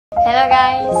Hello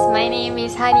guys, my name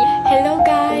is Hanie. Hello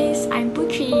guys, I'm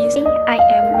Puteri. I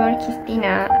am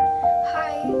Nurqistina.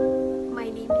 Hi, my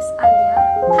name is Alya.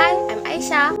 Hi, I'm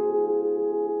Aisyah.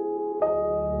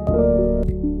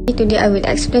 Today I will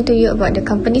explain to you about the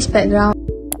company's background.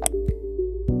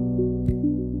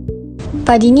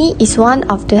 PADINI is one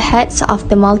of the heads of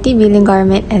the multi-billion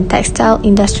garment and textile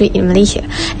industry in Malaysia,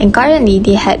 and currently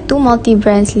they had 2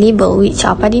 multi-brands label which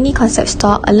are PADINI Concept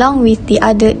Store along with the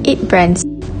other 8 brands.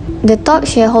 The top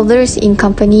shareholders in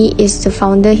company is the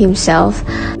founder himself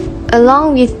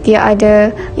along with the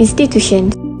other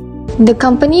institutions. The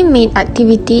company main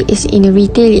activity is in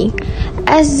retailing.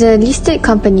 As a listed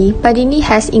company, PADINI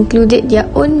has included their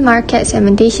own market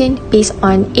segmentation based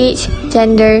on age,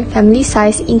 gender, family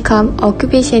size, income,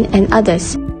 occupation and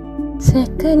others.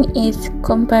 Second is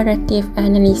comparative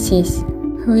analysis,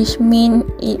 which means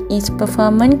it is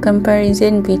performance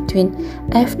comparison between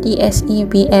FTSE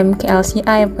BM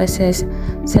KLCI versus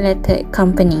selected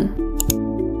company.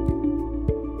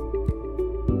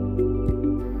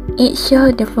 It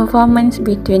shows the performance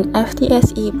between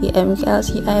FTSE BM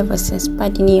KLCI versus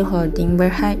PADINI Holding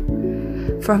BERHAD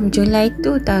from July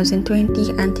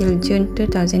 2020 until June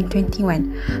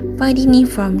 2021, PADINI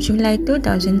from July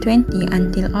 2020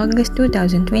 until August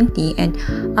 2020, and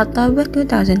October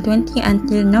 2020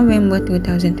 until November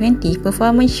 2020.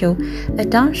 Performance show a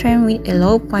downtrend with a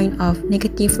low point of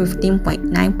negative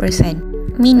 15.9%.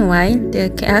 Meanwhile, the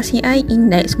KLCI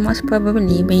index most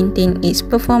probably maintained its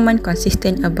performance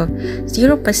consistent above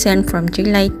 0% from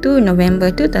July to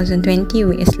November 2020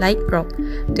 with a slight drop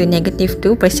to negative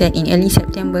 2% in early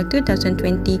September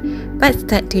 2020 but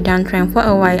start to downtrend for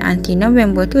a while until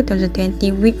November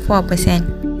 2020 with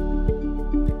 4%.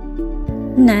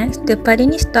 Next, the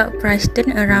PADINI stock price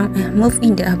turned around and moved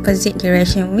in the opposite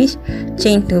direction which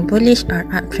changed to bullish or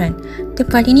uptrend. The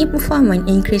PADINI performance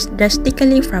increased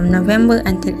drastically from November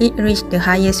until it reached the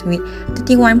highest with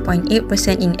 31.8%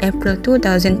 in April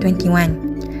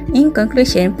 2021. In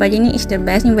conclusion, PADINI is the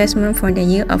best investment for the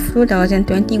year of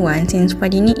 2021 since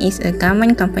PADINI is a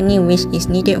government company which is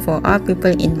needed for all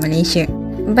people in Malaysia.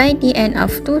 By the end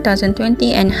of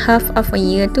 2020 and half of a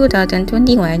year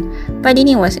 2021,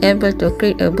 PADINI was able to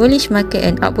create a bullish market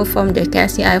and outperform the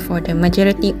KLCI for the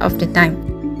majority of the time.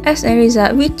 As a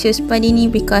result, we choose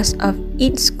PADINI because of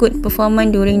its good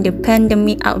performance during the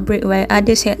pandemic outbreak while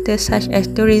other sectors such as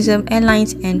tourism,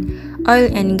 airlines and oil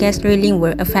and gas drilling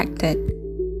were affected.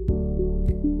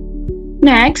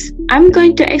 Next, I'm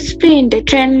going to explain the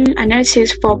trend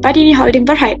analysis for PADINI Holding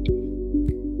BERHAD.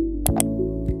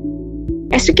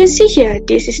 As you can see here,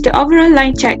 this is the overall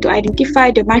line chart to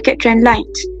identify the market trend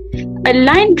lines. A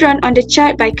line drawn on the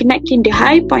chart by connecting the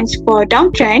high points for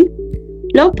downtrend,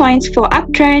 low points for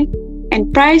uptrend,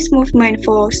 and price movement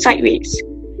for sideways.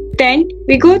 Then,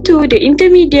 we go to the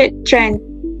intermediate trend.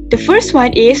 The first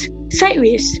one is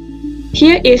sideways.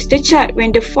 Here is the chart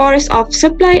when the force of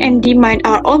supply and demand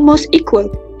are almost equal.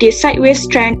 This sideways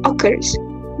trend occurs.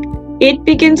 It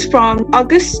begins from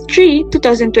August 3,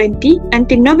 2020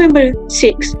 until November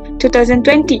 6,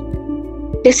 2020.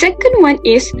 The second one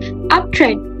is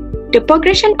uptrend. The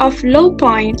progression of low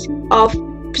points of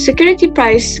security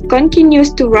price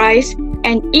continues to rise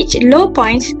and each low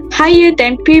points higher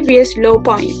than previous low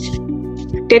points.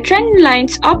 The trend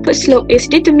line's upward slope is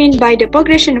determined by the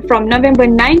progression from November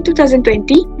 9,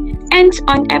 2020 ends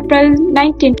on April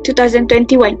 19,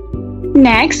 2021.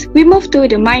 Next, we move to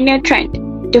the minor trend.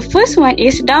 The first one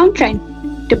is downtrend.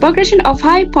 The progression of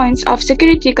high points of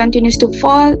security continues to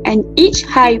fall and each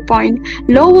high point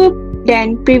lower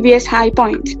than previous high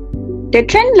point. The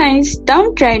trend line's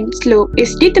downtrend slope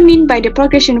is determined by the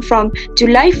progression from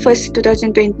July 1st,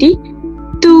 2020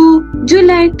 to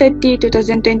July 30,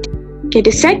 2020. Okay,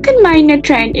 the second minor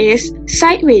trend is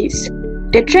sideways.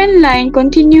 The trend line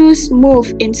continues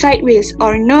move in sideways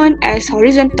or known as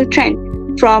horizontal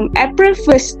trend from April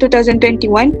 1st,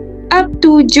 2021 up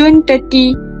to June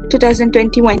 30,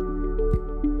 2021.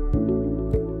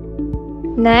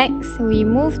 Next, we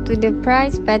move to the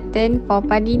price pattern for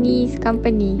PADINI's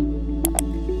company.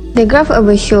 The graph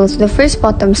above shows the first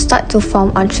bottom start to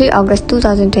form on 3 August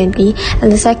 2020 and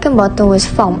the second bottom was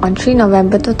formed on 3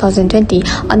 November 2020.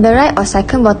 On the right or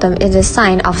second bottom is a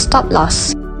sign of stop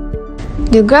loss.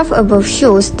 The graph above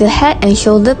shows the head and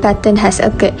shoulder pattern has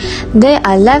occurred. There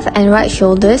are left and right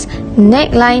shoulders,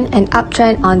 neckline and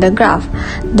uptrend on the graph.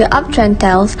 The uptrend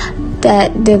tells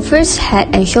that the first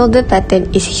head and shoulder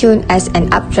pattern is shown as an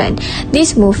uptrend.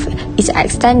 This move is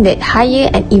extended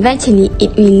higher and eventually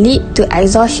it will lead to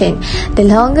exhaustion. The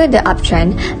longer the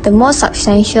uptrend, the more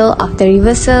substantial of the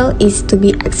reversal is to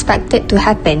be expected to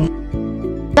happen.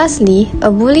 Lastly,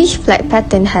 a bullish flag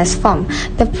pattern has formed.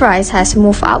 The price has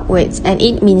moved upwards and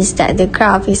it means that the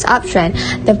graph is uptrend.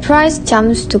 The price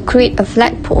jumps to create a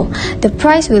flagpole. The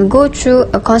price will go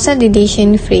through a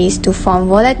consolidation phase to form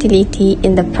volatility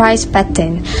in the price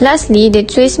pattern. Lastly, the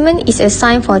tracement is a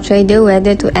sign for trader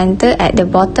whether to enter at the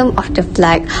bottom of the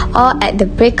flag or at the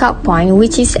breakout point,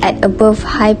 which is at above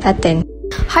high pattern.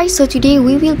 Hi, so today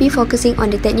we will be focusing on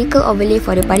the technical overlay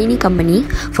for the PADINI company.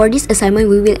 For this assignment,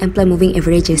 we will employ moving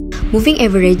averages. Moving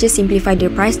averages simplify the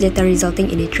price data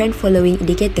resulting in a trend following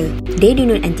indicator. They do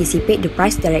not anticipate the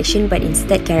price direction but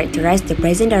instead characterize the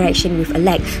present direction with a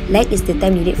lag. Lag is the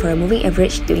time needed for a moving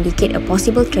average to indicate a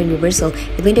possible trend reversal.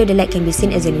 Even though the lag can be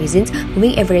seen as a nuisance,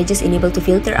 moving averages enable to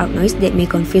filter out noise that may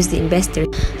confuse the investor.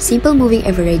 Simple moving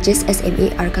averages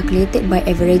 (SMA) are calculated by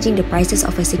averaging the prices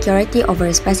of a security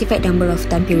over a specified number of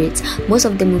time periods. Most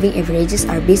of the moving averages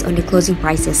are based on the closing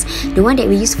prices. The one that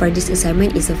we use for this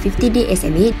assignment is a 50-day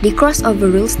SMA. The crossover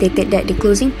rule stated that the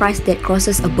closing price that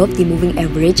crosses above the moving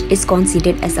average is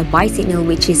considered as a buy signal,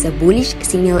 which is a bullish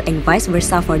signal, and vice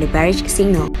versa for the bearish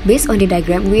signal. Based on the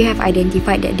diagram, we have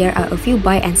identified that there are a few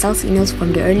buy and sell signals from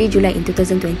the early July in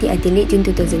 2020 until late June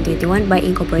 2021 by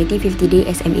incorporating 50-day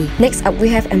SMA. Next up, we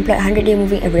have employed 100-day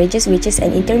moving averages, which is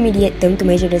an intermediate term to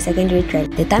measure the secondary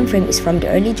trend. The time frame is from the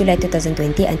early July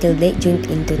 2020 until late June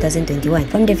in 2021.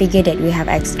 From the figure that we have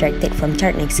extracted from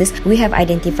Chart Nexus, we have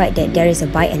identified that there is a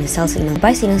buy and a sell signal. The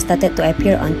buy signal started to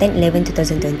appear on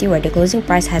 10/11/2020 where the closing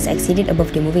price has exceeded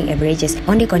above the moving averages.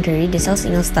 On the contrary, the sell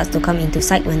signal starts to come into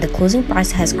sight when the closing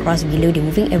price has crossed below the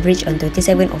moving average on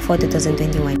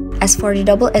 27/04/2021. As for the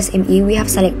double SME, we have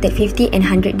selected 50 and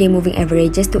 100-day moving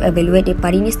averages to evaluate the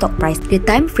PADINI stock price. The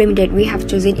time frame that we have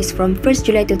chosen is from 1st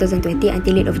July 2020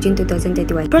 until late of June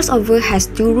 2021. Crossover has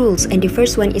two rules, and the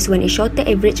first one is when a shorter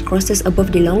average crosses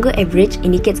above the longer average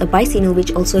indicates a buy signal,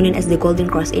 which also known as the golden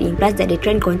cross. It implies that the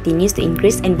trend continues to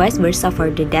increase and vice versa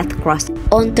for the death cross.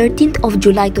 On 13th of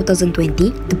July 2020,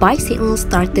 the buy signal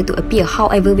started to appear.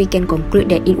 However, we can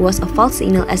conclude that it was a false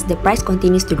signal as the price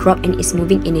continues to drop and is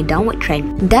moving in a downward trend.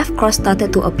 Death cross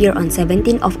started to appear on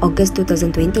 17th of August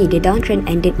 2020. The downtrend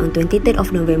ended on 23rd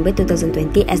of November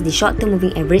 2020 as the short-term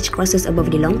moving average crosses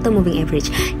above the long-term moving average.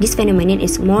 This phenomenon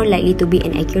is more likely to be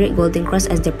an accurate golden cross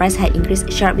as the price had increased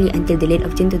sharply until the late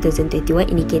of June 2021,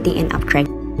 indicating an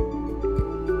uptrend.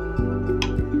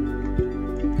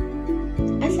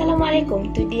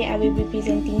 Assalamualaikum. Today I will be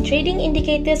presenting trading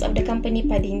indicators of the company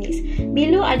PADINIs.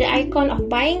 Below are the icon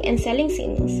of buying and selling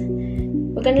signals.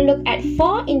 We're going to look at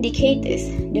 4 indicators.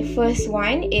 The first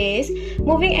one is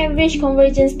moving average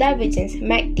convergence divergence,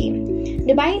 MACD.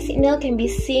 The buying signal can be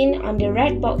seen on the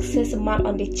red boxes marked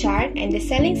on the chart, and the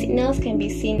selling signals can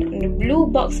be seen on the blue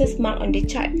boxes marked on the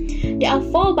chart. There are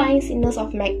 4 buying signals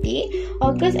of MACD: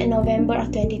 August and November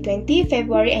of 2020,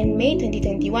 February and May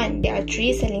 2021. There are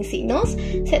 3 selling signals: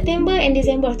 September and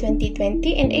December of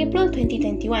 2020, and April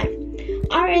 2021.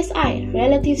 RSI,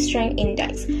 Relative Strength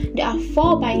Index. There are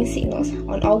 4 buying signals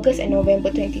on August and November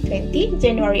 2020,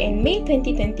 January and May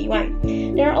 2021.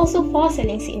 There are also 4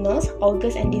 selling signals: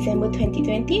 August and December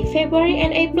 2020, February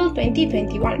and April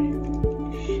 2021.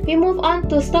 We move on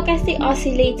to stochastic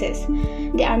oscillators.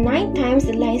 There are 9 times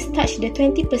the lines touch the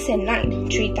 20%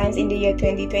 line, 3 times in the year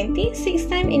 2020,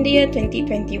 6 times in the year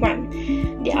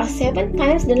 2021. There are 7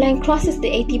 times the line crosses the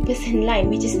 80% line,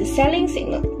 which is the selling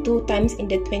signal, 2 times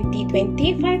in the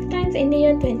 2020, 5 times in the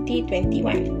year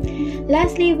 2021.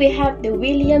 Lastly, we have the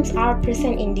Williams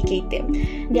R% indicator.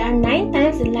 There are 9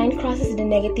 times the line crosses the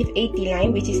negative 80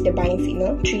 line, which is the buying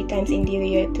signal, 3 times in the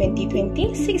year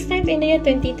 2020, 6 times in the year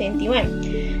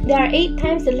 2021. There are 8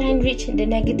 times the line reached the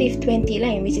negative 20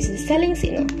 line, which is the selling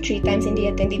signal, 3 times in the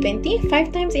year 2020,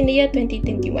 5 times in the year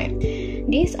 2021.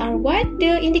 These are what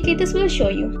the indicators will show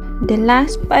you. The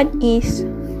last part is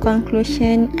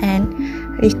conclusion and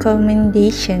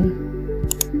recommendation.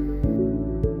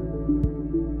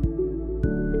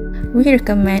 We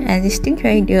recommend existing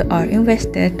trader or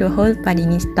investor to hold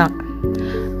PADINI stock.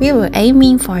 We were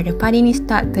aiming for the PADINI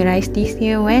stock to rise this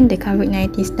year when the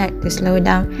COVID-19 start to slow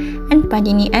down, and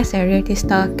PADINI as a realty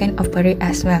stock can operate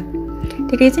as well.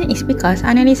 The reason is because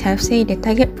analysts have said the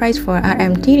target price for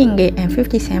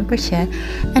RM3.50 per share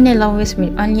and the lowest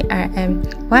will only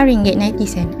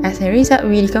RM1.90. As a result,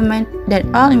 we recommend that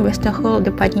all investors hold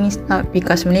the PADINI stock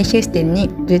because Malaysia still need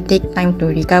to take time to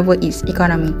recover its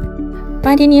economy.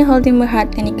 PADINI holding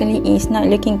BERHAD technically is not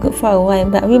looking good for a while,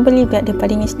 but we believe that the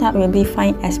PADINI stock will be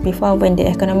fine as before when the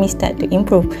economy start to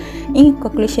improve. In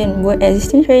conclusion, both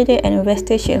existing traders and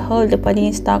investors should hold the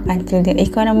PADINI stock until the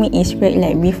economy is great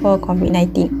like before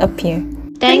COVID-19 appeared.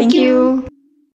 Thank you.